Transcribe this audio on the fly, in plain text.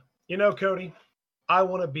Cody, I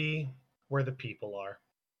want to be where the people are.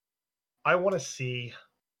 I want to see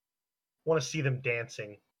them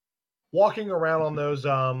dancing, walking around on those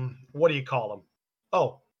what do you call them?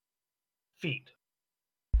 Oh, feet.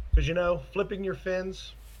 Because flipping your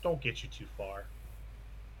fins don't get you too far.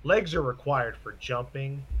 Legs are required for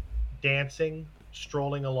jumping, dancing,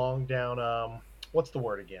 strolling along down what's the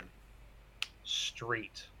word again?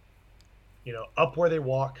 Street. Up where they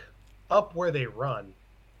walk, up where they run,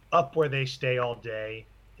 up where they stay all day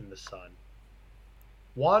in the sun.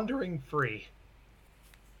 Wandering free,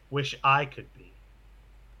 wish I could be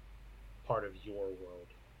part of your world.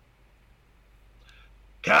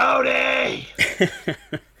 Cody!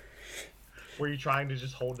 Were you trying to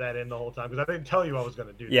just hold that in the whole time? Because I didn't tell you I was going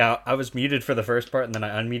to do that. Yeah, I was muted for the first part, and then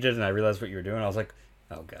I unmuted, and I realized what you were doing. I was like,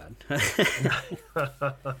 oh, God.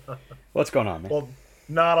 What's going on, man? Well,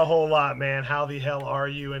 not a whole lot, man. How the hell are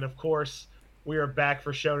you? And, of course, we are back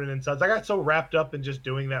for Shonen and Sons. I got so wrapped up in just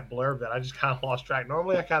doing that blurb that I just kind of lost track.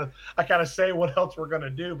 Normally, I kind of say what else we're going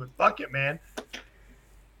to do, but fuck it, man.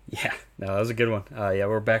 Yeah, no, that was a good one. Yeah,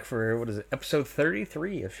 we're back for, what is it, episode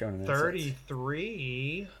 33 of Shonen and Sons.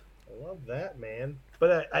 33? I love that, man.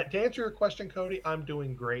 But to answer your question, Cody, I'm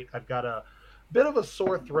doing great. I've got a bit of a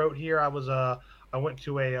sore throat here. I went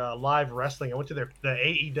to a live wrestling. I went to the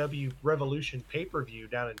AEW Revolution pay-per-view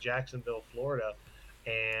down in Jacksonville, Florida,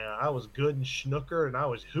 and I was good and schnooker, and I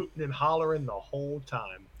was hooting and hollering the whole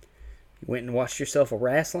time. You went and watched yourself a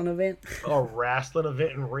wrestling event? A wrestling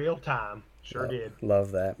event in real time. Sure did.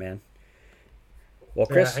 Love that, man. Well,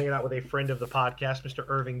 Chris, hanging out with a friend of the podcast, Mr.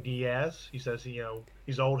 Irving Diaz. He says he's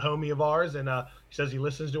an old homie of ours, and he says he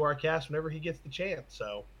listens to our cast whenever he gets the chance.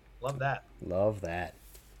 So, love that. Love that.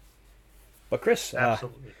 But Chris,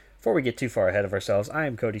 absolutely. Before we get too far ahead of ourselves, I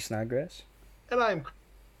am Cody Snodgrass, and I'm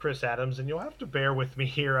Chris Adams, and you'll have to bear with me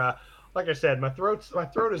here. Like I said, my throat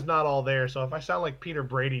is not all there, so if I sound like Peter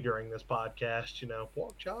Brady during this podcast,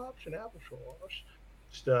 pork chops and applesauce,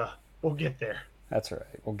 just we'll get there. That's all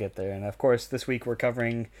right. We'll get there. And of course, this week we're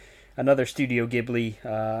covering another Studio Ghibli.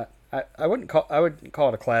 I wouldn't call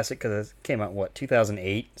it a classic because it came out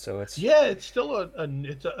 2008. So it's still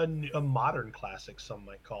a modern classic. Some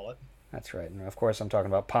might call it. That's right. And of course, I'm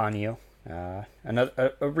talking about Ponyo,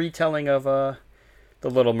 another a retelling of The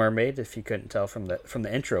Little Mermaid. If you couldn't tell from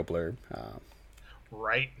the intro blurb.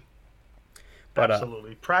 Right. But,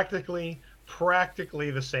 absolutely, practically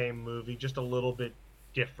the same movie, just a little bit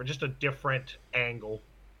different, just a different angle.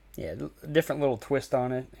 Yeah, a different little twist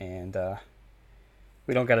on it, and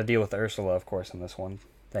we don't got to deal with Ursula, of course, in this one.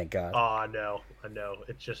 Thank God. Oh, I know.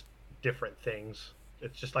 It's just different things.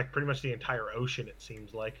 It's just like pretty much the entire ocean, it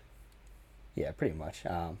seems like. Yeah, pretty much.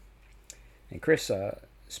 And Chris,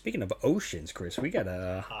 speaking of oceans, Chris, we got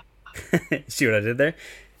to see what I did there.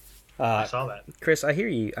 I saw that. Chris, I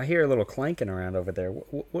hear a little clanking around over there.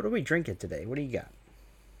 What are we drinking today? What do you got?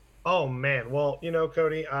 Oh man, well,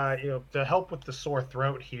 Cody, to help with the sore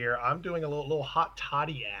throat here, I'm doing a little hot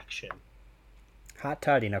toddy action. Hot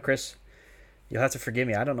toddy. Now, Chris, you'll have to forgive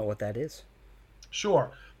me. I don't know what that is.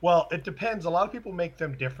 Sure. Well, it depends. A lot of people make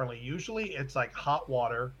them differently. Usually, it's like hot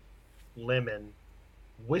water, lemon,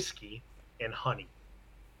 whiskey, and honey.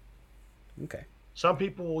 Okay. Some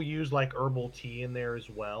people will use like herbal tea in there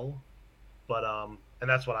as well, but and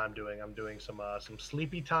that's what I'm doing. I'm doing some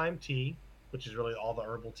sleepy time tea, which is really all the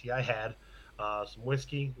herbal tea I had. Some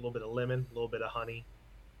whiskey, a little bit of lemon, a little bit of honey,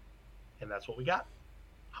 and that's what we got.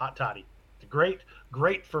 Hot toddy. It's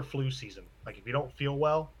great for flu season. Like if you don't feel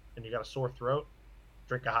well and you got a sore throat,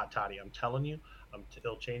 drink a hot toddy. I'm telling you,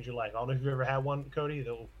 it'll change your life. I don't know if you've ever had one, Cody.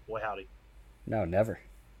 Boy, howdy. No, never.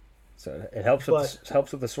 So it helps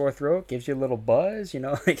with the sore throat, gives you a little buzz,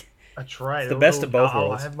 like. That's right. It's the best of both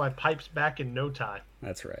worlds. I'll have my pipes back in no time.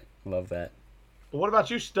 That's right. Love that. But what about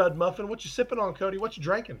you, Stud Muffin? What you sipping on, Cody? What you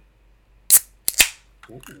drinking?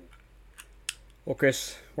 Ooh. Well,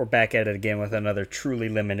 Chris, we're back at it again with another Truly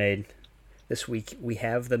Lemonade. This week we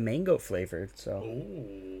have the mango flavored. So,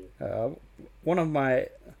 one of my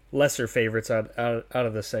lesser favorites out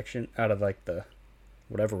of the section, out of like the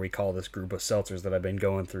whatever we call this group of seltzers that I've been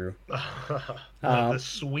going through. The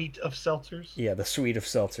suite of seltzers? Yeah, the suite of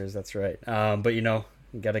seltzers, that's right. But you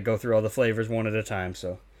got to go through all the flavors one at a time.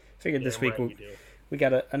 So figured this week we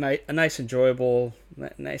got a nice, enjoyable,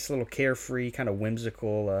 nice little carefree, kind of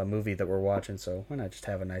whimsical movie that we're watching. So why not just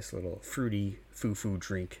have a nice little fruity foo-foo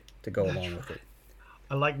drink to go along with it.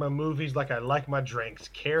 I like my movies like I like my drinks.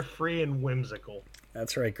 Carefree and whimsical.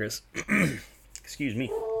 That's right, Chris. Excuse me.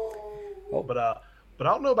 Oh. But I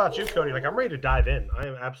don't know about you, Cody. Like I'm ready to dive in. I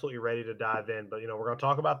am absolutely ready to dive in. But we're gonna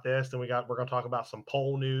talk about this, and we're gonna talk about some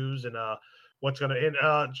poll news, and what's gonna and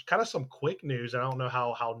kind of some quick news. I don't know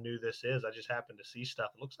how new this is. I just happened to see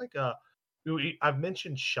stuff. It looks like I've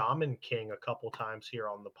mentioned Shaman King a couple times here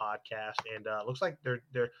on the podcast, and it looks like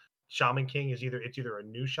they're Shaman King is either a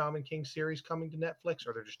new Shaman King series coming to Netflix,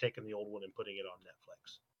 or they're just taking the old one and putting it on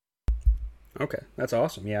Netflix. Okay, that's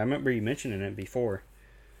awesome. Yeah, I remember you mentioning it before.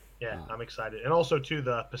 Yeah, I'm excited, and also to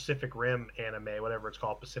the Pacific Rim anime, whatever it's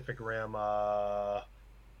called, Pacific Rim. I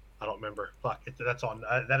don't remember. Fuck, that's on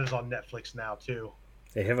that is on Netflix now too.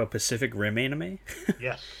 They have a Pacific Rim anime?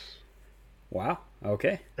 Yes. Wow.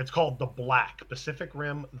 Okay. It's called The Black. Pacific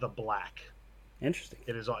Rim The Black. Interesting.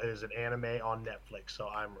 It is an anime on Netflix, so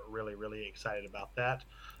I'm really, really excited about that.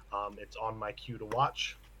 It's on my queue to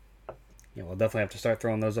watch. Yeah, we'll definitely have to start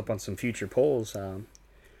throwing those up on some future polls.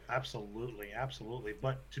 Absolutely, absolutely.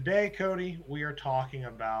 But today, Cody, we are talking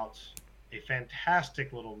about a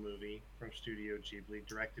fantastic little movie from Studio Ghibli,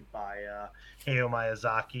 directed by Hayao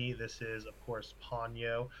Miyazaki. This is, of course,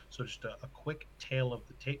 Ponyo. So just a quick tale of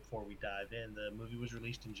the tape before we dive in. The movie was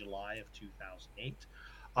released in July of 2008.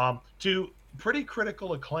 To pretty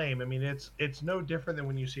critical acclaim. I mean, it's no different than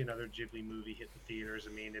when you see another Ghibli movie hit the theaters.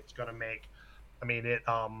 I mean, it's gonna make. I mean,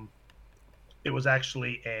 it was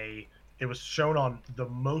actually it was shown on the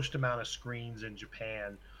most amount of screens in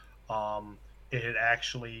Japan. It had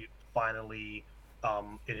actually finally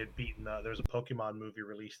it had beaten there was a Pokemon movie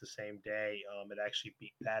released the same day. It actually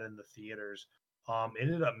beat that in the theaters.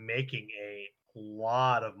 Ended up making a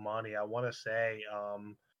lot of money. I want to say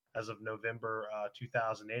as of November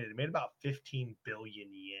 2008, it made about 15 billion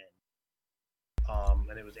yen.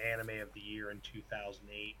 And it was Anime of the Year in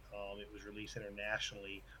 2008. It was released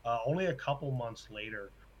internationally only a couple months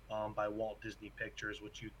later by Walt Disney Pictures,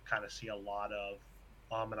 which you kind of see a lot of.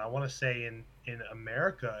 And I want to say in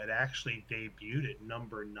America, it actually debuted at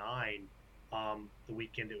number 9 the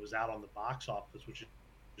weekend it was out on the box office, which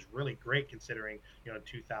is really great considering in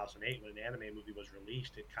 2008 when an anime movie was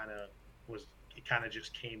released, it kind of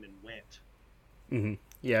just came and went. Mm-hmm.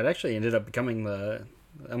 Yeah, it actually ended up becoming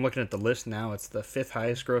I'm looking at the list now. It's the 5th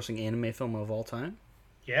highest grossing anime film of all time.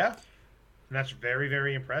 Yeah, and that's very,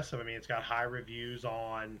 very impressive. I mean, it's got high reviews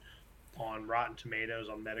on Rotten Tomatoes,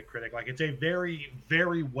 on Metacritic. Like, it's a very,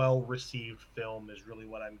 very well received film is really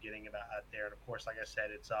what I'm getting about out there. And of course, like I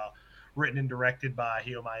said, it's written and directed by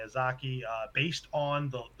Hayao Miyazaki, based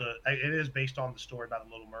on it is based on the story about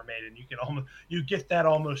the Little Mermaid, and you get that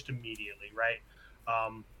almost immediately, right?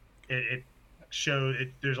 It shows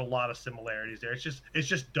there's a lot of similarities there. It's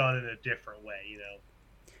just done in a different way,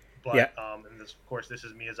 But yeah. And this, of course, this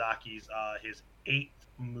is Miyazaki's his 8th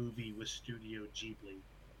movie with Studio Ghibli.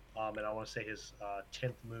 And I want to say his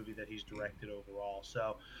 10th movie that he's directed overall.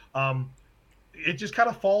 So it just kind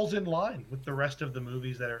of falls in line with the rest of the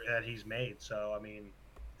movies that he's made. So I mean,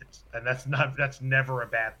 that's never a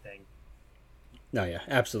bad thing. No, yeah,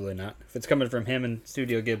 absolutely not. If it's coming from him and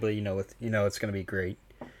Studio Ghibli, it's going to be great.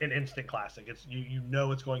 An instant classic. It's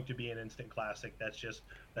it's going to be an instant classic. That's just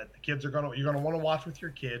that the kids you're gonna want to watch with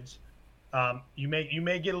your kids. You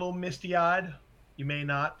may get a little misty eyed. You may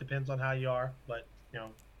not. Depends on how you are. But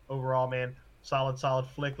overall, man, solid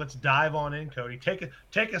flick. Let's dive on in, Cody.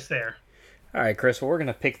 Take us there. All right, Chris. Well, we're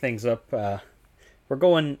gonna pick things up. We're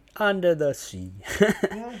going under the sea,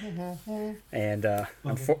 and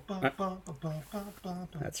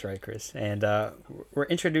that's right, Chris. And we're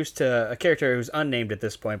introduced to a character who's unnamed at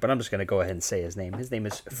this point, but I'm just gonna go ahead and say his name. His name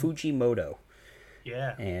is Fujimoto.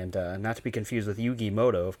 Yeah. And not to be confused with Yugi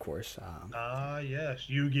Moto, of course. Yes,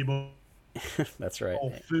 Yugi boy. That's right.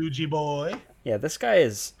 Oh, Fuji boy. Yeah, this guy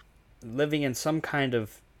is living in some kind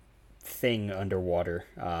of thing underwater.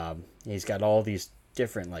 He's got all these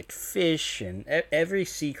different fish and every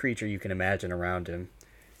sea creature you can imagine around him.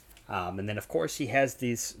 And then of course he has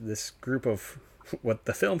this group of what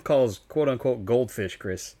the film calls quote unquote goldfish,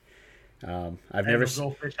 Chris. I've never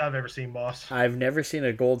goldfish I've ever seen, boss. I've never seen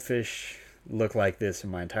a goldfish look like this in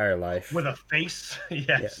my entire life. With a face? Yes.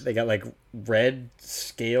 Yeah, they got red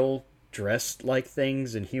scale dressed like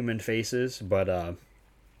things and human faces, but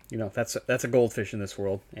that's a goldfish in this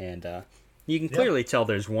world, and you can clearly tell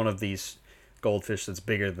there's one of these goldfish that's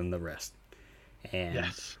bigger than the rest. And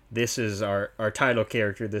this is our title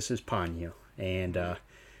character. This is Ponyo, and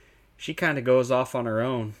she kind of goes off on her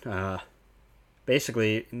own.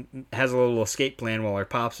 Basically has a little escape plan while her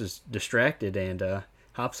pops is distracted, and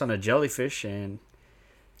hops on a jellyfish and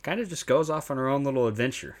kind of just goes off on her own little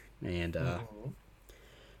adventure. And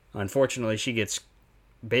unfortunately, she gets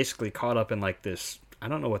basically caught up in this. I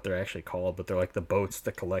don't know what they're actually called, but they're the boats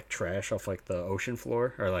that collect trash off the ocean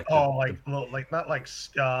floor, or they're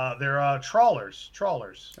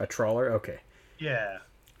trawlers. A trawler? Okay. Yeah.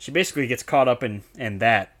 she basically gets caught up in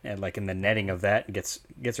that, and like in the netting of that, and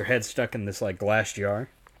gets her head stuck in this like glass jar.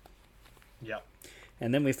 Yep.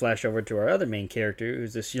 And then we flash over to our other main character,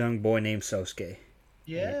 who's this young boy named Sosuke.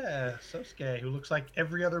 Yeah, Sosuke, who looks like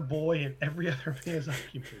every other boy in every other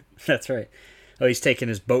Miyazaki movie. That's right. Oh, he's taking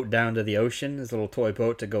his boat down to the ocean, his little toy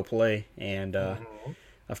boat, to go play, and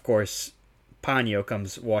of course, Ponyo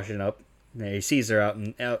comes washing up. And he sees her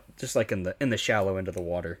out just like in the shallow end of the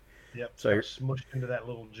water. Yep. So smushed into that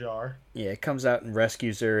little jar. Yeah, comes out and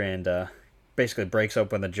rescues her, and basically breaks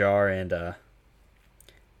open the jar. And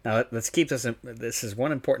now let's keep this. This is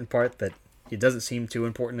one important part that it doesn't seem too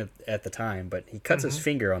important at the time, but he cuts his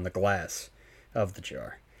finger on the glass of the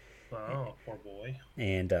jar. Oh, poor boy.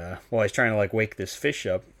 And while he's trying to like wake this fish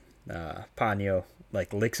up, Ponyo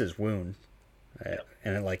like licks his wound,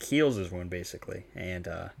 and it like heals his wound basically. And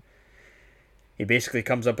he basically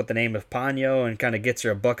comes up with the name of Ponyo and kind of gets her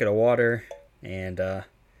a bucket of water, and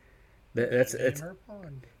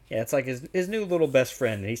it's like his new little best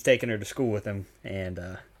friend. And he's taking her to school with him,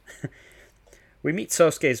 and we meet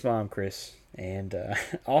Sosuke's mom, Chris, and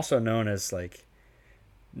also known as like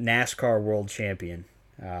NASCAR world champion.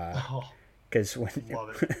 Because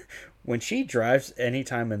when she drives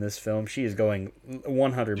anytime in this film, she is going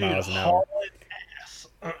 100 miles an hour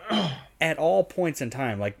at all points in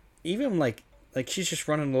time. Like even like she's just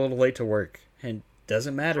running a little late to work, and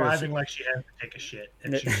doesn't matter. Driving like she has to take a shit,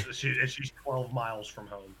 and she's 12 miles from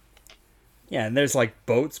home. Yeah, and there's like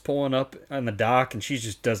boats pulling up on the dock, and she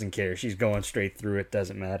just doesn't care. She's going straight through it.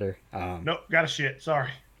 Doesn't matter. Nope, got a shit.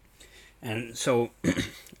 Sorry. And so,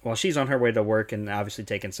 while she's on her way to work and obviously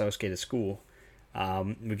taking Sosuke to school,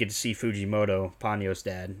 we get to see Fujimoto, Ponyo's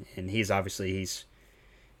dad, and he's kind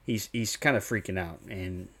of freaking out,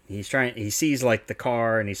 and he sees like the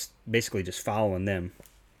car, and he's basically just following them.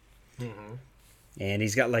 Mm-hmm. And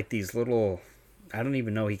he's got like these little, I don't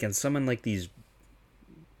even know, he can summon like these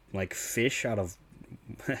like fish out of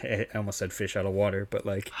I almost said fish out of water, but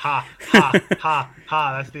like ha,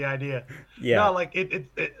 that's the idea. Yeah. No, like it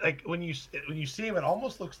like when you see them, it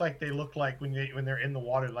almost looks like they look like when they're in the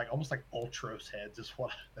water, like almost like Ultros heads that's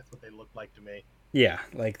what they look like to me. Yeah,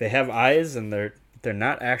 like they have eyes, and they're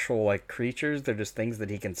not actual like creatures. They're just things that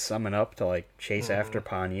he can summon up to like chase after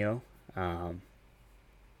Ponyo. But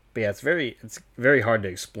yeah, it's very hard to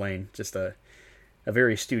explain. Just a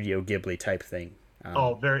very Studio Ghibli type thing.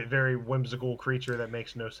 Very, very whimsical creature that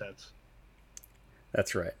makes no sense.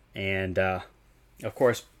 That's right. And of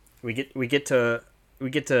course, we get to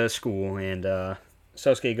school, and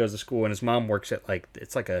Sosuke goes to school, and his mom works at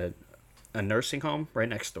it's like a nursing home right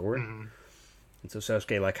next door. Mm-hmm. And so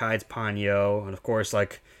Sosuke like hides Ponyo, and of course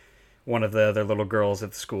like one of the other little girls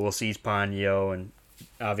at the school sees Ponyo, and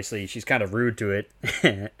obviously she's kind of rude to it,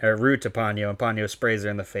 or rude to Ponyo, and Ponyo sprays her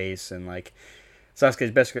in the face, and like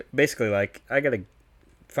Sasuke's basically like, I gotta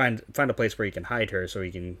find a place where he can hide her so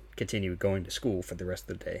he can continue going to school for the rest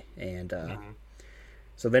of the day. And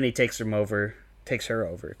so then he takes her over,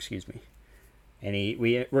 and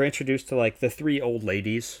we're introduced to like the three old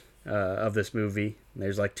ladies of this movie. And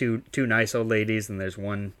there's like two nice old ladies, and there's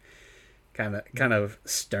one kind of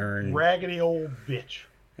stern, raggedy old bitch.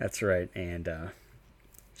 That's right. And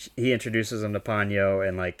he introduces them to Ponyo,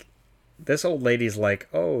 and like this old lady's like,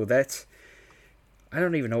 oh, that's, I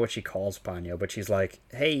don't even know what she calls Ponyo, but she's like,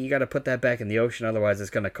 hey, you got to put that back in the ocean, otherwise it's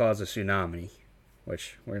going to cause a tsunami.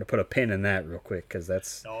 Which we're going to put a pin in that real quick, because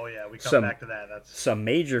that's... Oh, yeah, we come back to that. That's some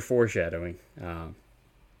major foreshadowing.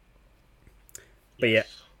 But yeah,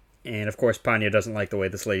 and of course Ponyo doesn't like the way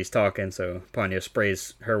this lady's talking, so Ponyo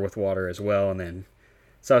sprays her with water as well, and then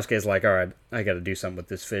Sasuke's like, all right, I got to do something with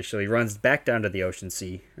this fish. So he runs back down to the ocean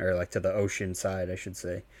sea, or like to the ocean side, I should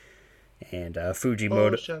say. And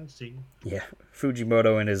Fujimoto,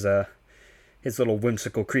 Fujimoto and his little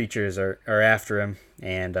whimsical creatures are after him,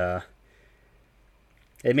 and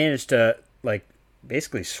they manage to like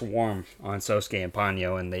basically swarm on Sosuke and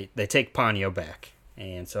Ponyo, and they take Ponyo back.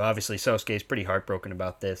 And so obviously Sosuke's pretty heartbroken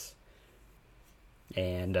about this,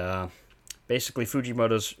 and basically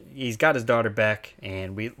he's got his daughter back,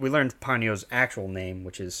 and we learned Ponyo's actual name,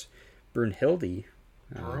 which is Brunhilde.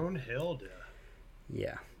 Brunhilde.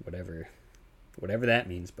 Yeah, whatever that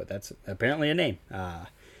means, but that's apparently a name.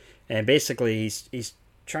 And basically, he's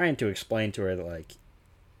trying to explain to her that like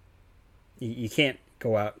you can't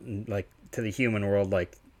go out and like to the human world,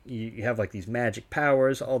 like you have like these magic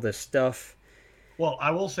powers, all this stuff. Well,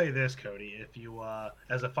 I will say this, Cody. If you,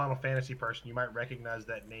 as a Final Fantasy person, you might recognize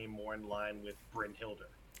that name more in line with Brynhilde.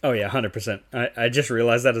 Oh yeah, 100%. I just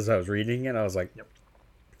realized that as I was reading it. I was like, yep,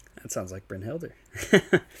 that sounds like Brynhilde.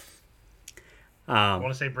 I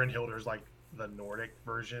want to say Brynhilde is like the Nordic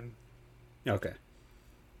version. Okay.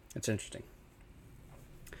 It's interesting.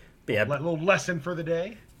 But yeah, a little lesson for the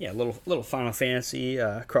day. Yeah, little Final Fantasy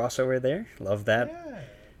crossover there. Love that.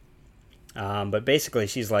 Yeah. But basically,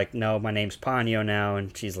 she's like, no, my name's Ponyo now,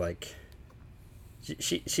 and she's like,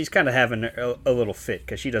 she's kind of having a little fit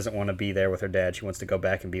because she doesn't want to be there with her dad. She wants to go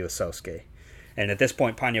back and be with Sosuke. And at this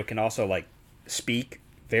point, Ponyo can also like speak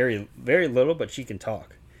very, very little, but she can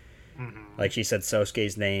talk. Mm-hmm. Like she said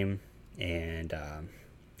Sosuke's name, and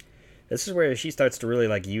this is where she starts to really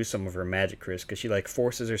like use some of her magic, Chris, because she like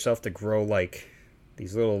forces herself to grow like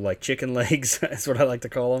these little like chicken legs. That's what I like to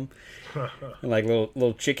call them, and like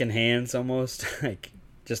little chicken hands almost, like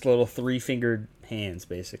just little 3-fingered hands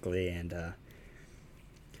basically. And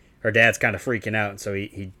her dad's kind of freaking out, and so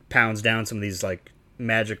he pounds down some of these like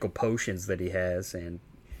magical potions that he has, and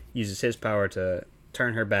uses his power to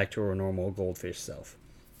turn her back to her normal goldfish self.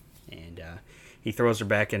 And he throws her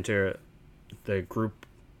back into the group.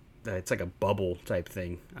 It's like a bubble type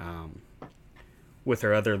thing with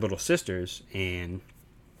her other little sisters, and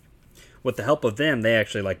with the help of them, they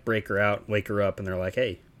actually like break her out, wake her up, and they're like,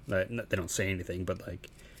 "Hey," they don't say anything, but like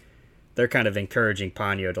they're kind of encouraging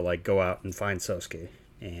Ponyo to like go out and find Sosuke.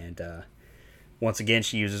 And once again,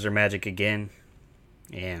 she uses her magic again,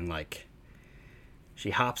 and like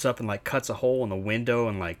she hops up and like cuts a hole in the window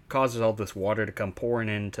and like causes all this water to come pouring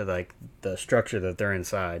into like the structure that they're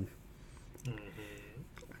inside. Mm-hmm.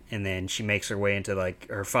 And then she makes her way into like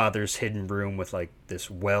her father's hidden room with like this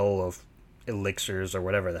well of elixirs or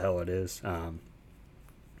whatever the hell it is.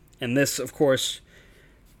 And this, of course,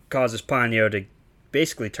 causes Ponyo to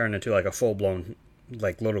basically turn into like a full-blown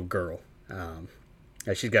like little girl.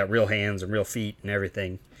 She's got real hands and real feet and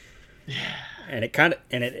everything. Yeah. And it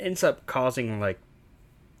ends up causing like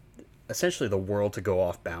essentially the world to go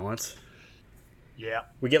off balance. Yeah.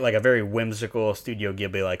 We get like a very whimsical Studio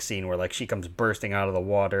Ghibli like scene where like she comes bursting out of the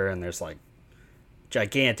water, and there's like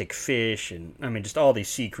gigantic fish, and I mean just all these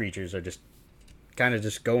sea creatures are just kind of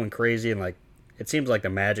just going crazy, and like it seems like the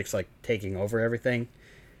magic's like taking over everything.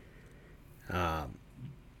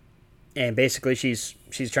 And basically she's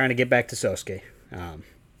trying to get back to Sosuke.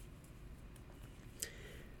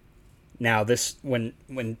 Now this when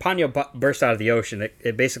Ponyo bursts out of the ocean,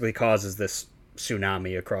 it basically causes this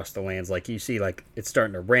tsunami across the lands. Like you see, like it's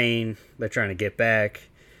starting to rain. They're trying to get back.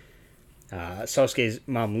 Sosuke's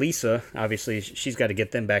mom Lisa, obviously, she's got to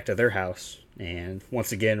get them back to their house. And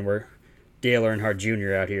once again, we're Dale Earnhardt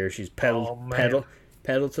Jr. out here. She's pedal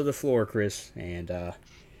to the floor, Chris. And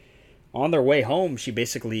on their way home,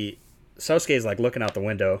 Sosuke's like looking out the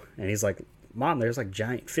window, and he's like, "Mom, there's like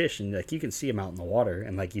giant fish, and like you can see them out in the water."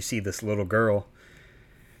 And like you see this little girl,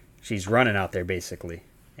 she's running out there basically.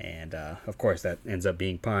 And of course that ends up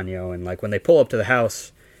being Ponyo. And like when they pull up to the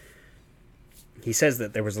house, he says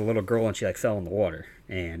that there was a little girl and she like fell in the water.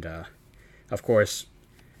 And of course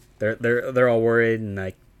they're all worried, and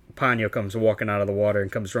like Ponyo comes walking out of the water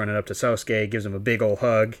and comes running up to Sosuke, gives him a big old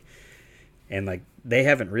hug. And like they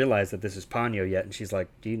haven't realized that this is Ponyo yet, and she's like,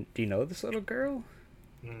 do you know this little girl?"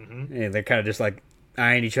 Mm-hmm. And they're kind of just like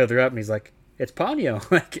eyeing each other up, and he's like, "It's Ponyo."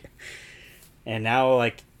 Like, and now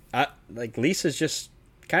like Lisa's just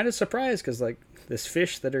kind of surprised because like this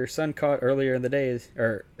fish that her son caught earlier in the day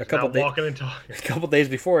or a couple days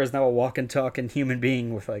before is now a walking, talking human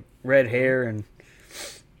being with like red hair, and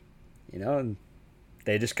and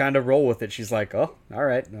they just kind of roll with it. She's like, "Oh, all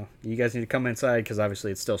right, no, you guys need to come inside," because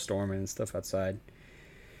obviously it's still storming and stuff outside.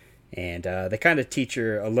 And they kind of teach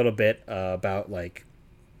her a little bit about like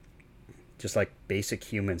just like basic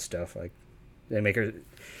human stuff. Like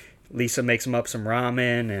Lisa makes them up some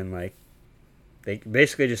ramen, and like they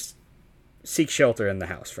basically just seek shelter in the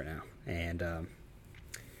house for now. And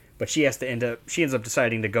but she ends up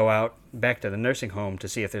deciding to go out back to the nursing home to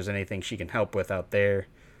see if there's anything she can help with out there.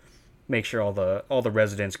 Make sure all the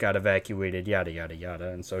residents got evacuated, yada yada yada.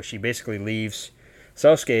 And so she basically leaves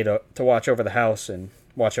Sosuke to watch over the house and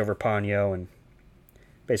watch over Ponyo, and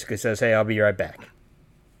basically says, "Hey, I'll be right back."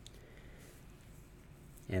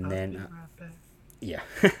 And then yeah.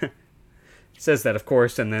 Says that, of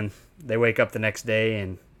course, and then they wake up the next day,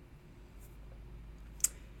 and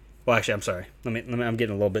well, actually, I'm sorry. I'm getting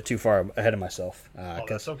a little bit too far ahead of myself.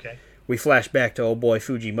 That's okay. We flash back to old boy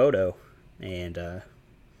Fujimoto, and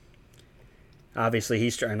obviously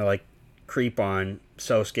he's trying to like creep on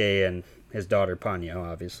Sosuke and his daughter Ponyo,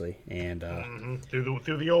 obviously, and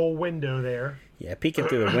through the old window there. Yeah, peeking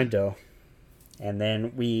through the window, and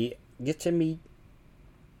then we get to meet.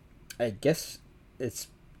 I guess it's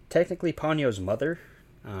technically Ponyo's mother.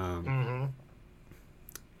 I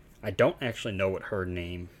don't actually know what her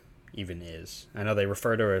name even is. I know they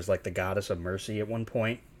refer to her as like the goddess of mercy at one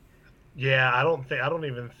point. Yeah, I don't think. I don't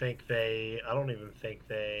even think they. I don't even think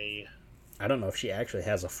they. I don't know if she actually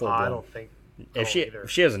has a full I blown. don't think. I If don't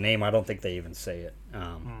she has a name, I don't think they even say it.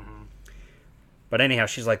 Mm-hmm. But anyhow,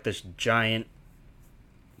 she's like this giant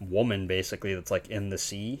woman, basically, that's like in the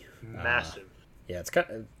sea. Massive. Yeah, it's kind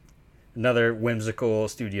of another whimsical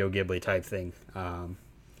Studio Ghibli type thing.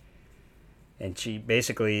 And she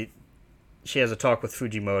has a talk with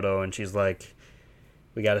Fujimoto, and she's like,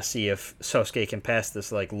 we got to see if Sosuke can pass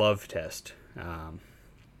this like love test.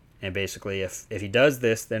 And basically, if he does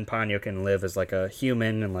this, then Ponyo can live as like a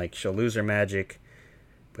human, and like she'll lose her magic,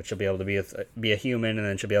 but she'll be able to be a human, and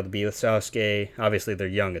then she'll be able to be with Sasuke. Obviously, they're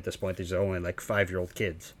young at this point; these are only like 5-year-old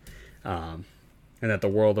kids, and that the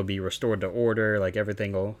world will be restored to order. Like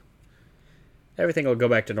everything will go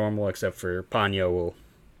back to normal, except for Ponyo will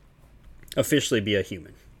officially be a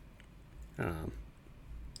human.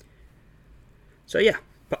 So yeah,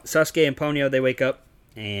 Sasuke and Ponyo, they wake up,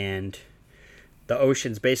 and the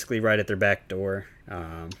ocean's basically right at their back door.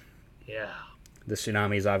 Yeah. The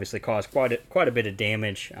tsunami's obviously caused quite a bit of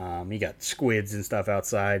damage. You got squids and stuff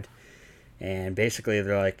outside, and basically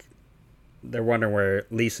they're wondering where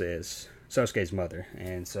Lisa is, Sosuke's mother,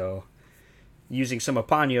 and so using some of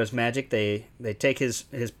Ponyo's magic, they take his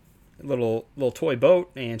little toy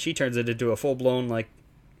boat, and she turns it into a full blown like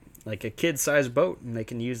a kid-sized boat, and they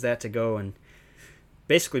can use that to go and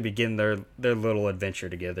basically begin their little adventure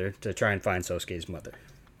together to try and find Sosuke's mother.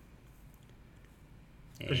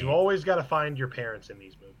 Because you always got to find your parents in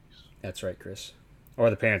these movies. That's right, Chris. Or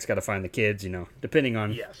the parents got to find the kids, depending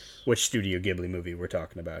on yes. which Studio Ghibli movie we're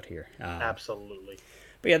talking about here. Absolutely.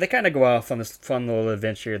 But yeah, they kind of go off on this fun little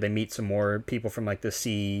adventure. They meet some more people from like the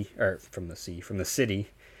city. From the city.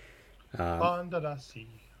 Under the sea.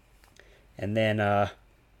 And then,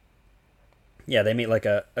 they meet like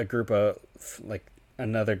a group of, like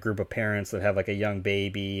another group of parents that have like a young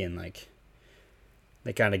baby, and like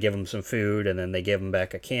they kind of give them some food, and then they give them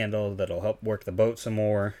back a candle that'll help work the boat some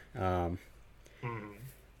more. And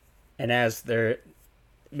as they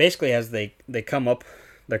come up,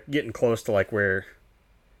 they're getting close to like where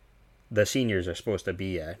the seniors are supposed to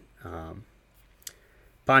be at.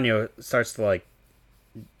 Ponyo starts to like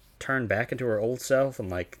turn back into her old self, and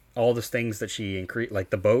like all the things that she increased, like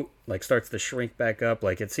the boat, like starts to shrink back up.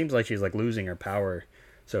 Like it seems like she's like losing her power,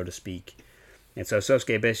 so to speak. And so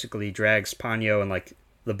Sosuke basically drags Ponyo and like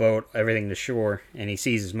the boat, everything to shore, and he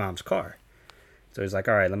sees his mom's car. So he's like,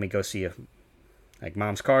 all right, let me go see if like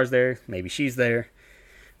mom's car's there. Maybe she's there.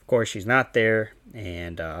 Of course, she's not there,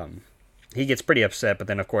 and he gets pretty upset. But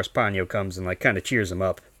then, of course, Ponyo comes and like kind of cheers him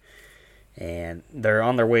up, and they're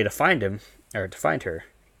on their way to find her,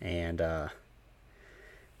 and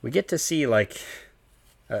we get to see like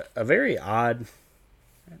a very odd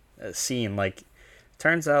scene. Like,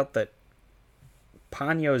 turns out that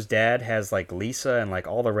Ponyo's dad has like Lisa and like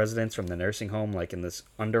all the residents from the nursing home like in this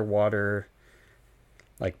underwater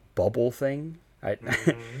like bubble thing.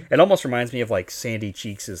 It almost reminds me of like Sandy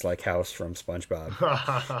Cheeks' like house from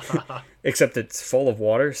SpongeBob, except it's full of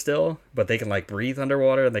water still, but they can like breathe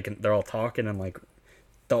underwater, and they're all talking, and like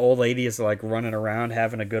the old lady is like running around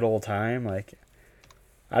having a good old time. Like,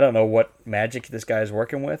 I don't know what magic this guy's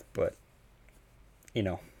working with, but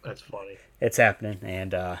that's funny. It's happening.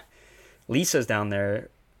 And Lisa's down there,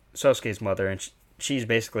 Sosuke's mother, and she's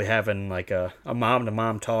basically having like a mom to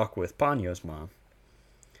mom talk with Ponyo's mom.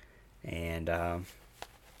 And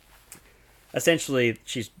essentially,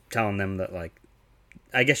 she's telling them that, like,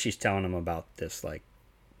 I guess she's telling them about this, like,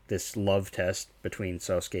 this love test between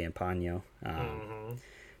Sosuke and Ponyo.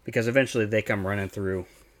 Because eventually they come running through,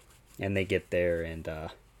 and they get there, and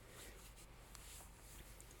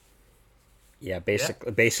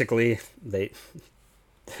basically,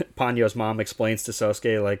 Ponyo's mom explains to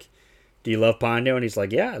Sosuke, like, do you love Ponyo? And he's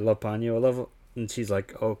like, yeah, I love Ponyo. I love. And she's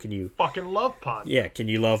like, oh, can you fucking love Ponyo? Yeah, can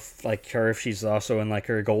you love like her if she's also in like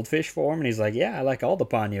her goldfish form? And he's like, yeah, I like all the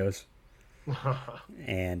Ponyos.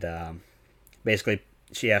 And basically,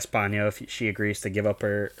 she asks Ponyo if she agrees to give up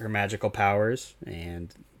her magical powers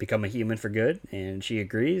and become a human for good, and she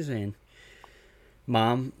agrees. And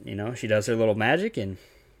mom, she does her little magic, and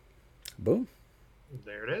boom,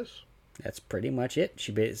 there it is. That's pretty much it.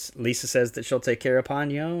 Lisa says that she'll take care of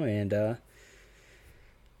Ponyo, and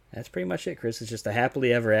that's pretty much it, Chris. It's just a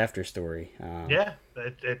happily ever after story.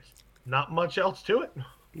 It's not much else to it.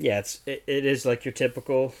 Yeah, it is like your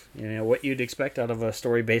typical, what you'd expect out of a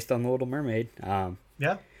story based on The Little Mermaid.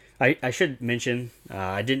 Yeah. I should mention,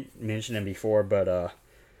 I didn't mention him before, but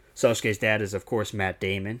Sosuke's dad is, of course, Matt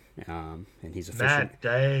Damon, and he's a fisherman. Matt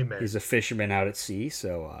Damon. He's a fisherman out at sea,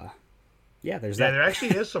 so Yeah, there's that. There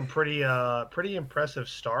actually is some pretty impressive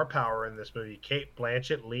star power in this movie. Cate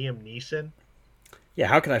Blanchett, Liam Neeson. Yeah,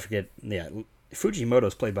 how could I forget? Yeah,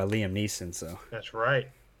 Fujimoto's played by Liam Neeson, so that's right.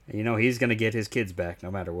 You know he's gonna get his kids back no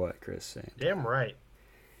matter what, Chris. And, damn right.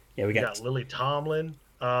 Yeah, we got Lily Tomlin,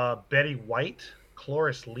 Betty White,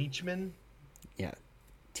 Cloris Leachman. Yeah,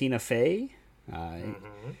 Tina Fey.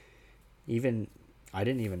 Even I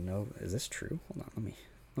didn't even know. Is this true? Hold on,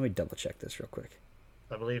 let me double check this real quick.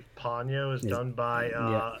 I believe Ponyo is done by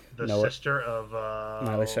the Noah, sister of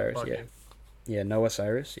Miley Cyrus. Yeah, Noah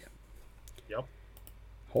Cyrus. Yeah. Yep.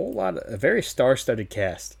 A very star-studded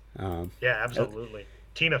cast. Yeah, absolutely.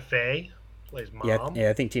 Tina Fey plays mom. Yeah,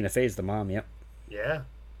 I think Tina Fey's the mom. Yep. Yeah.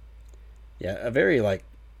 Yeah, a very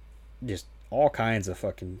just all kinds of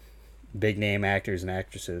fucking big name actors and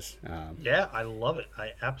actresses. Yeah, I love it.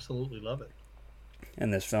 I absolutely love it.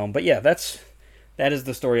 In this film, but yeah, that is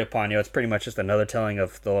the story of Ponyo. It's pretty much just another telling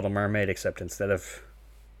of The Little Mermaid, except instead of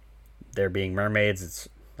there being mermaids, it's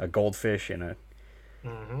a goldfish and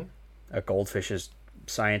a goldfish's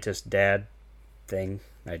scientist dad thing.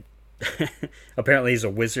 Apparently he's a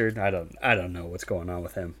wizard. I don't know what's going on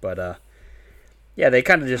with him, but yeah, they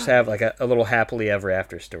kind of just have like a little happily ever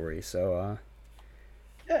after story. So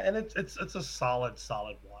yeah, and it's a solid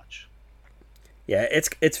watch. Yeah,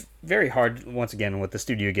 it's very hard, once again, with the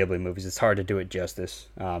Studio Ghibli movies. It's hard to do it justice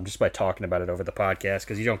just by talking about it over the podcast,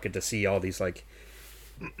 because you don't get to see all these,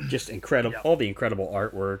 just incredible, all the incredible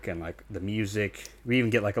artwork and, the music. We even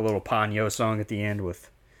get, a little Ponyo song at the end with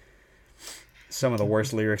some of the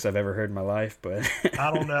worst lyrics I've ever heard in my life, but...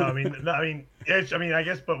 I don't know. I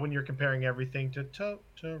guess, but when you're comparing everything to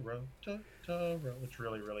Totoro, it's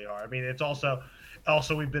really, really hard. It's also,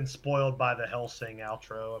 we've been spoiled by the Hellsing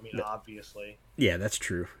outro. Obviously. Yeah, that's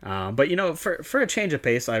true. But, for a change of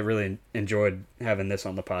pace, I really enjoyed having this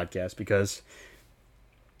on the podcast, because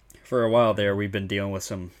for a while there, we've been dealing with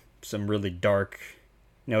some really dark,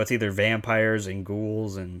 it's either vampires and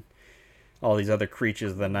ghouls and all these other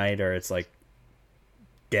creatures of the night, or it's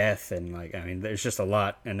death and there's just a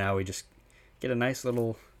lot. And now we just get a nice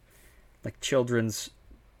little children's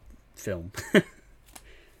film.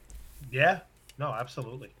 Yeah. No,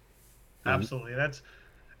 absolutely. Absolutely. That's,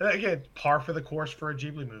 again, par for the course for a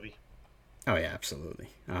Ghibli movie. Oh, yeah, absolutely.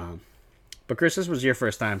 But Chris, this was your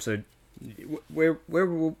first time, so where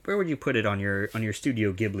would you put it on your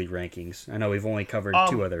Studio Ghibli rankings? I know we've only covered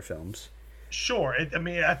 2 other films. Sure.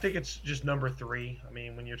 I think it's just number 3.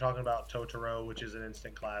 When you're talking about Totoro, which is an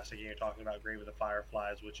instant classic, and you're talking about Grave of the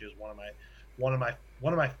Fireflies, which is one of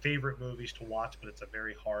my favorite movies to watch, but it's a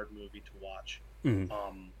very hard movie to watch. Mm-hmm.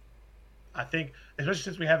 I think, especially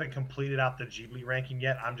since we haven't completed out the Ghibli ranking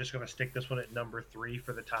yet, I'm just going to stick this one at number 3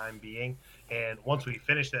 for the time being. And once we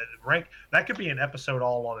finish that could be an episode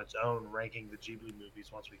all on its own, ranking the Ghibli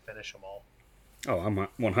movies once we finish them all. Oh, I'm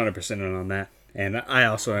 100% in on that. And I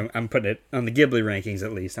also, I'm putting it on the Ghibli rankings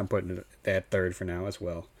at least. I'm putting it at 3rd for now as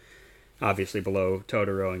well. Obviously below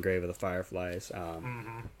Totoro and Grave of the Fireflies.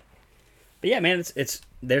 But yeah, man, it's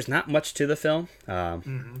there's not much to the film.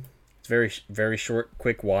 It's very, very short,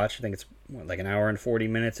 quick watch. I think it's an hour and 40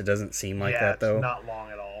 minutes. It doesn't seem like that, though. It's not long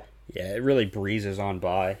at all. Yeah, it really breezes on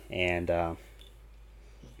by. And but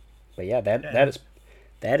yeah, that is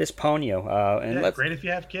Ponyo. And great if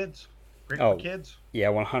you have kids. Great for kids. Yeah,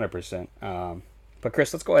 100%. But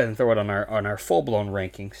Chris, let's go ahead and throw it on our full blown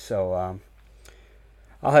rankings. So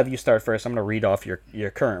I'll have you start first. I'm going to read off your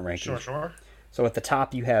current rankings. Sure. So at the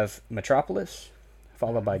top you have Metropolis,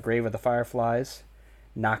 followed by Grave of the Fireflies,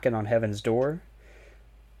 Knocking on Heaven's Door,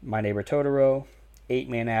 My Neighbor Totoro, 8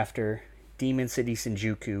 Man After, Demon City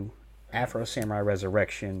Shinjuku, Afro Samurai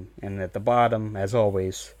Resurrection, and at the bottom, as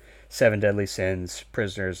always, 7 Deadly Sins,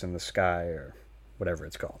 Prisoners in the Sky, or whatever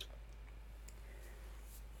it's called.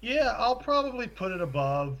 Yeah, I'll probably put it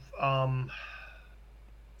above. I'll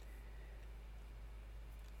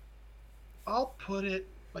put it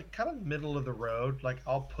kind of middle of the road.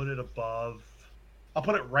 I'll put it above. I'll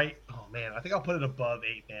put it right. Oh man, I think I'll put it above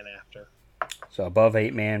 8 Man After. So above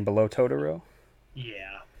 8 Man, below Totoro.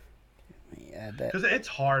 Yeah. Yeah, because it's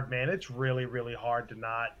hard, man. It's really, really hard to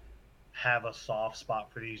not have a soft spot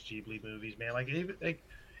for these Ghibli movies, man.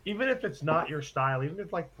 Even if it's not your style, even if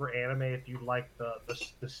for anime, if you like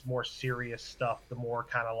this more serious stuff, the more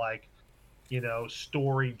kind of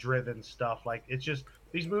story driven stuff, it's just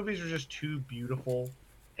these movies are just too beautiful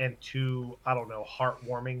and too, I don't know,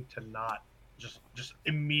 heartwarming to not just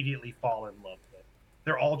immediately fall in love with.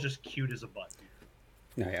 They're all just cute as a button.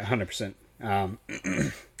 No, yeah, 100%.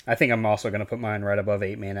 I think I'm also going to put mine right above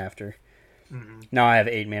 8 Man After. Mm-hmm. Now I have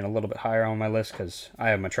 8 Man a little bit higher on my list because I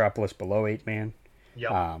have Metropolis below 8 Man.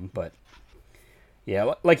 Yeah. But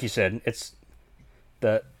Yeah, like you said, it's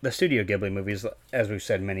the Studio Ghibli movies, as we've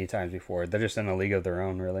said many times before, they're just in a league of their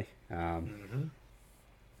own, really. And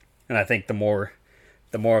I think the more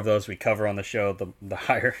of those we cover on the show, the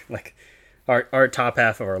higher, like, our top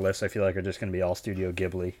half of our list, I feel like, are just going to be all Studio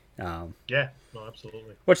Ghibli. Yeah, no,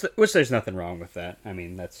 absolutely. Which there's nothing wrong with that. I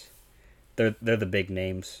mean, they're the big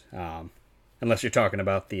names. Unless you're talking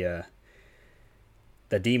about the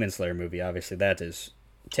Demon Slayer movie, obviously that is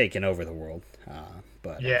taking over the world.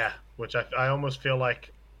 But yeah, which I almost feel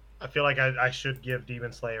like I should give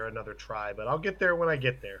Demon Slayer another try, but I'll get there when I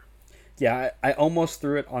get there. Yeah, I almost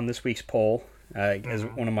threw it on this week's poll as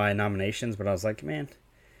one of my nominations, but I was like, man,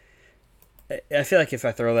 I feel like if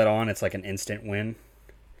I throw that on, it's like an instant win.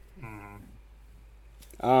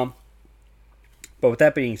 But with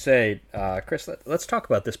that being said, Chris, let's talk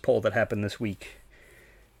about this poll that happened this week.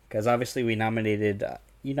 Because obviously we nominated,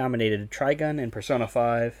 you nominated Trigun in Persona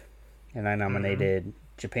 5, and I nominated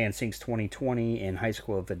Japan Sinks 2020 in High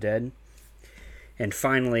School of the Dead. And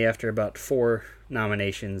finally, after about 4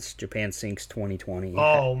 nominations, Japan Sinks 2020.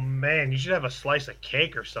 Oh, man, you should have a slice of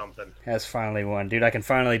cake or something. Has finally won. Dude, I can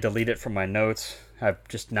finally delete it from my notes. I've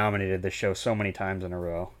just nominated this show so many times in a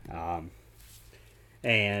row.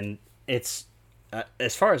 And it's,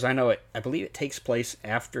 as far as I know, I believe it takes place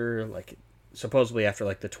after, like, supposedly after,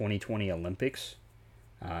 like, the 2020 Olympics.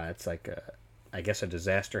 It's like, I guess a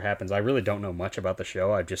disaster happens. I really don't know much about the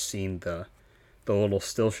show. I've just seen the little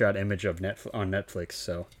still shot image of on Netflix.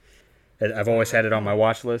 So I've always had it on my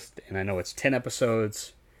watch list, and I know it's 10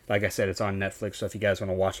 episodes. Like I said, it's on Netflix, so if you guys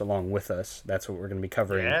want to watch along with us, that's what we're going to be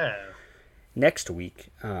covering next week.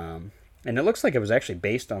 And it looks like it was actually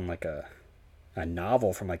based on like a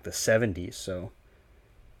novel from like the 70s, so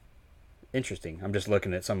interesting. I'm just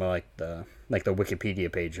looking at some of like the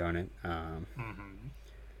Wikipedia page on it.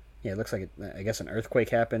 Yeah, it looks like I guess an earthquake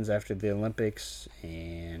happens after the Olympics,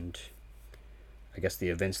 and I guess the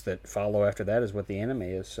events that follow after that is what the anime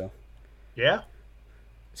is. So yeah,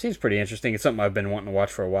 it seems pretty interesting. It's something I've been wanting to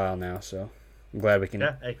watch for a while now, so I'm glad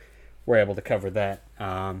we're able to cover that.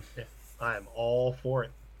 I am all for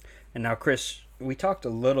it. And now, Chris, we talked a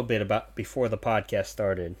little bit about before the podcast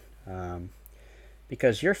started,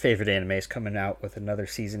 because your favorite anime is coming out with another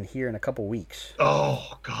season here in a couple weeks.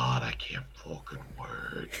 Oh God, I can't fucking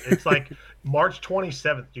wait! It's like March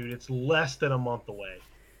 27th, dude. It's less than a month away.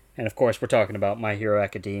 And of course, we're talking about My Hero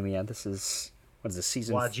Academia. This is, what is this,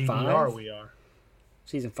 season 5? GDR we are.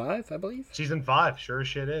 Season 5, I believe? Season 5, sure as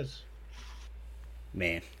shit is.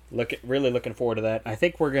 Man, really looking forward to that. I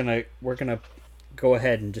think we're gonna go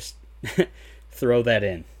ahead and just throw that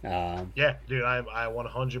in. Yeah, dude, I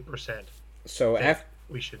 100%. So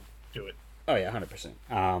we should do it. Oh yeah,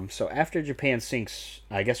 100%. So after Japan Sinks,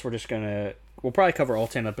 I guess we'll probably cover all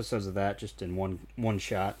 10 episodes of that just in one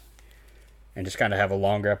shot. And just kind of have a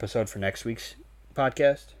longer episode for next week's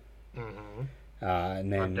podcast.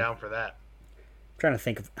 And then I'm down for that. I'm trying to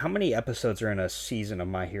think of how many episodes are in a season of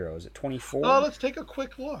My Hero. Is it 24? Oh, let's take a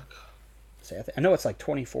quick look. I know it's like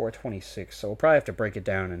 24, 26, so we'll probably have to break it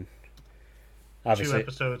down and obviously 2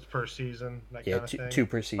 episodes per season. That kind of thing. 2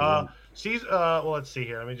 per season. Well, let's see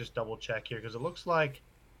here. Let me just double check here because it looks like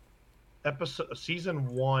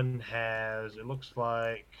season 1 has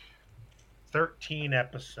 13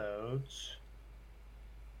 episodes.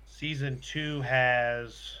 Season 2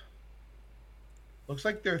 looks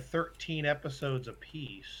like they're 13 episodes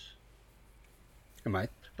apiece. Am I?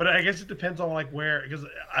 But I guess it depends on like where, because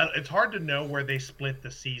it's hard to know where they split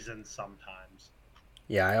the seasons sometimes.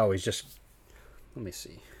 Yeah, I always just, let me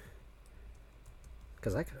see,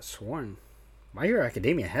 because I could have sworn My Hero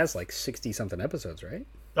Academia has like 60 something episodes, right?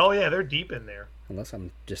 Oh yeah, they're deep in there. Unless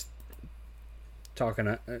I'm just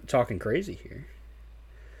talking crazy here.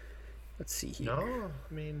 Let's see here. No,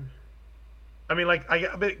 I mean, like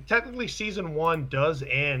technically season 1 does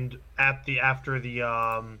end after the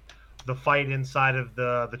fight inside of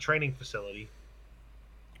the training facility.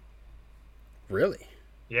 Really?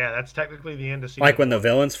 Yeah, that's technically the end of season. Like when the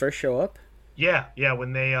villains first show up? Yeah,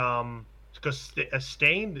 when they because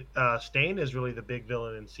Stain is really the big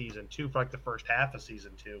villain in season 2 for like the first half of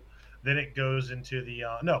season 2. Then it goes into the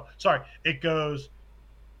it goes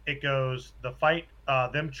the fight,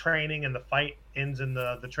 them training, and the fight ends in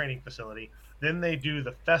the training facility. Then they do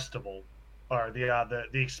the festival, or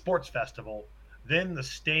the sports festival. Then the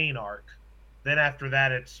Stain arc. Then after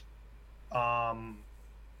that, it's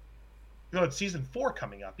it's season 4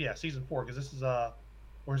 coming up. Yeah, season 4, because this is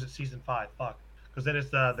or is it season 5? Fuck, because then it's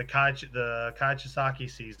the Kaichisaki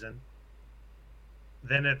season.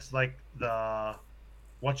 Then it's like the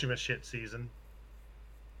whatchamashit season.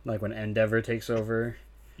 Like when Endeavor takes over.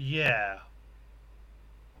 Yeah.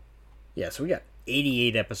 Yeah, so we got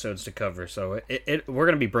 88 episodes to cover, so we're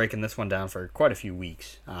going to be breaking this one down for quite a few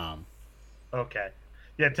weeks. Okay.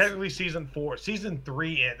 Yeah, technically season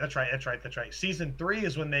 3. That's right. Season 3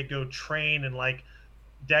 is when they go train and like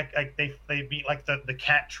they beat like the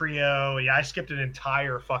cat trio. Yeah, I skipped an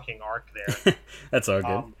entire fucking arc there. That's all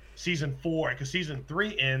good. Season 4, because season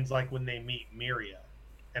 3 ends like when they meet Miria,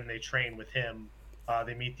 and they train with him.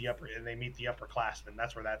 They meet the upperclassmen.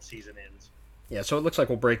 That's where that season ends. Yeah, so it looks like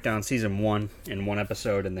we'll break down season 1 in one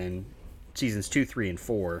episode, and then seasons 2, 3, and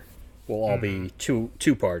 4 will all be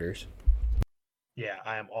two-parters. Yeah,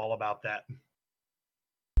 I am all about that.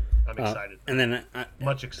 I'm excited. And then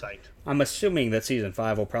much excited. I'm assuming that season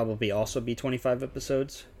 5 will probably also be 25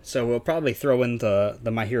 episodes. So we'll probably throw in the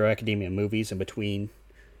My Hero Academia movies in between,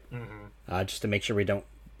 just to make sure we don't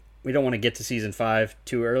want to get to season 5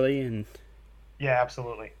 too early. And yeah,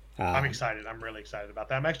 absolutely. I'm excited. I'm really excited about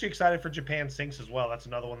that. I'm actually excited for Japan Sinks as well. That's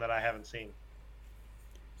another one that I haven't seen.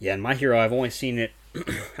 Yeah, and My Hero, I've only seen it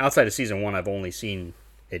outside of season 1. I've only seen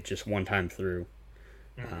it just one time through.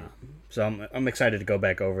 So I'm excited to go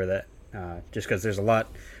back over that, just because there's a lot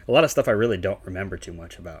of stuff I really don't remember too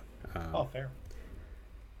much about. Fair.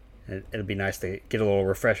 It'll be nice to get a little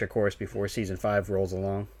refresher course before season 5 rolls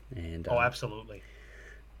along. And absolutely.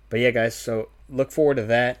 But yeah, guys, so look forward to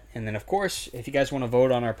that. And then, of course, if you guys want to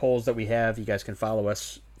vote on our polls that we have, you guys can follow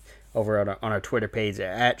us over on our Twitter page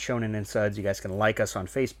at Shonen and Suds. You guys can like us on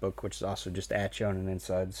Facebook, which is also just at Shonen and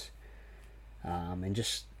Suds. And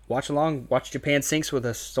just watch Watch Japan Sinks with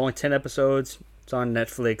us. It's only 10 episodes. It's on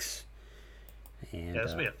Netflix. And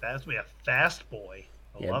this will be a fast boy.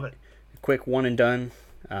 I love it. A quick one and done.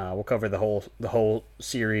 We'll cover the whole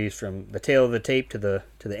series from the tail of the tape to the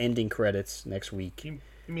ending credits next week.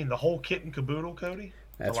 You mean the whole kit and caboodle, Cody?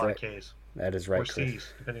 That's a lot right. Of K's. That is right, or Chris.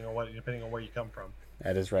 C's, depending on where you come from.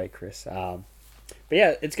 That is right, Chris. But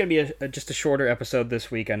yeah, it's gonna be just a shorter episode this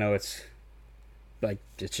week. I know it's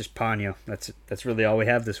just Ponyo. That's really all we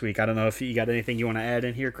have this week. I don't know if you got anything you want to add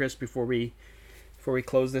in here, Chris, before we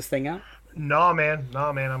close this thing out. No, man.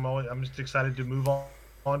 I'm just excited to move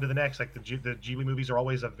on to the next. Like the Ghibli movies are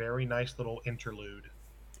always a very nice little interlude.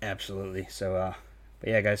 Absolutely. So, but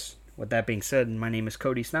yeah, guys. With that being said, my name is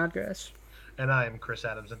Cody Snodgrass. And I am Chris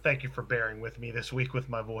Adams, and thank you for bearing with me this week with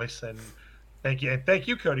my voice. And thank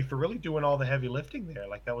you, Cody, for really doing all the heavy lifting there.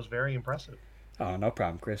 Like, that was very impressive. Oh, no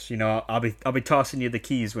problem, Chris. You know, I'll be tossing you the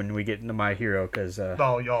keys when we get into My Hero, because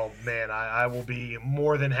I will be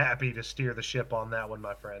more than happy to steer the ship on that one,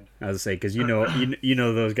 my friend. I was gonna say, because you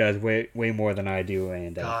know those guys way more than I do,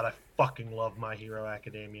 and God, I fucking love My Hero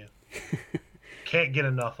Academia. Can't get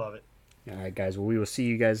enough of it. All right, guys. Well, we will see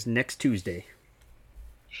you guys next Tuesday.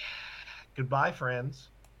 Goodbye, friends.